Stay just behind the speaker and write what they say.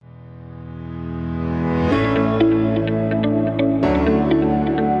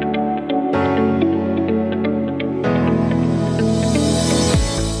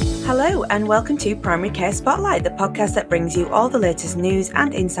and welcome to Primary Care Spotlight, the podcast that brings you all the latest news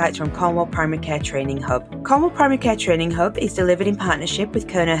and insights from Cornwall Primary Care Training Hub. Cornwall Primary Care Training Hub is delivered in partnership with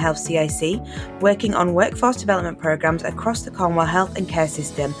Cornwall Health CIC, working on workforce development programmes across the Cornwall health and care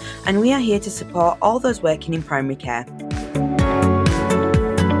system, and we are here to support all those working in primary care.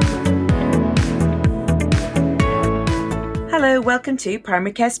 Hello, welcome to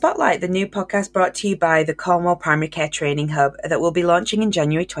Primary Care Spotlight, the new podcast brought to you by the Cornwall Primary Care Training Hub that will be launching in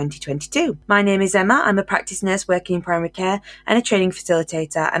January 2022. My name is Emma, I'm a practice nurse working in primary care and a training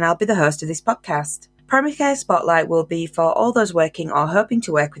facilitator, and I'll be the host of this podcast. Primary Care Spotlight will be for all those working or hoping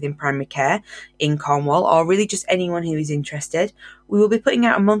to work within primary care in Cornwall, or really just anyone who is interested. We will be putting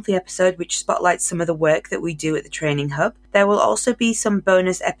out a monthly episode which spotlights some of the work that we do at the Training Hub. There will also be some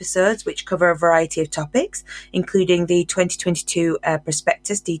bonus episodes which cover a variety of topics, including the 2022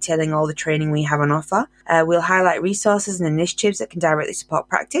 prospectus detailing all the training we have on offer. We'll highlight resources and initiatives that can directly support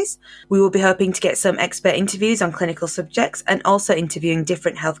practice. We will be hoping to get some expert interviews on clinical subjects and also interviewing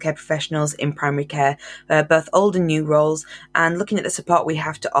different healthcare professionals in primary care, both old and new roles, and looking at the support we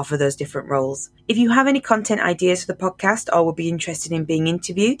have to offer those different roles. If you have any content ideas for the podcast or would be interested in being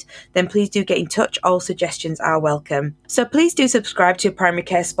interviewed, then please do get in touch. All suggestions are welcome. So please do subscribe to Primary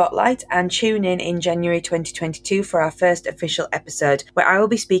Care Spotlight and tune in January 2022 for our first official episode, where I will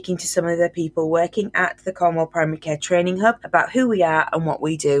be speaking to some of the people working at the Cornwall Primary Care Training Hub about who we are and what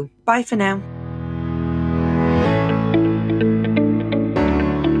we do. Bye for now.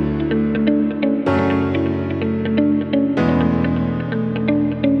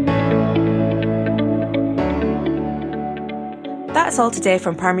 That's all today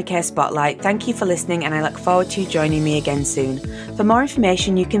from Primary Care Spotlight. Thank you for listening, and I look forward to you joining me again soon. For more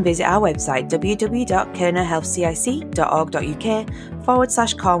information, you can visit our website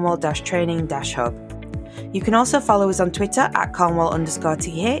www.cornwallhealthcic.org.uk/Cornwall-training-hub. You can also follow us on Twitter at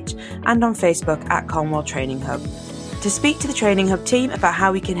Cornwall_TH and on Facebook at Cornwall Training Hub. To speak to the Training Hub team about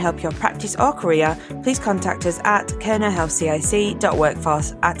how we can help your practice or career, please contact us at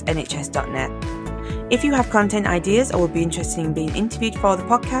cornwallhealthcic.workforce@nhs.net. If you have content ideas or would be interested in being interviewed for the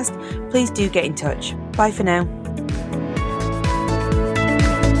podcast, please do get in touch. Bye for now.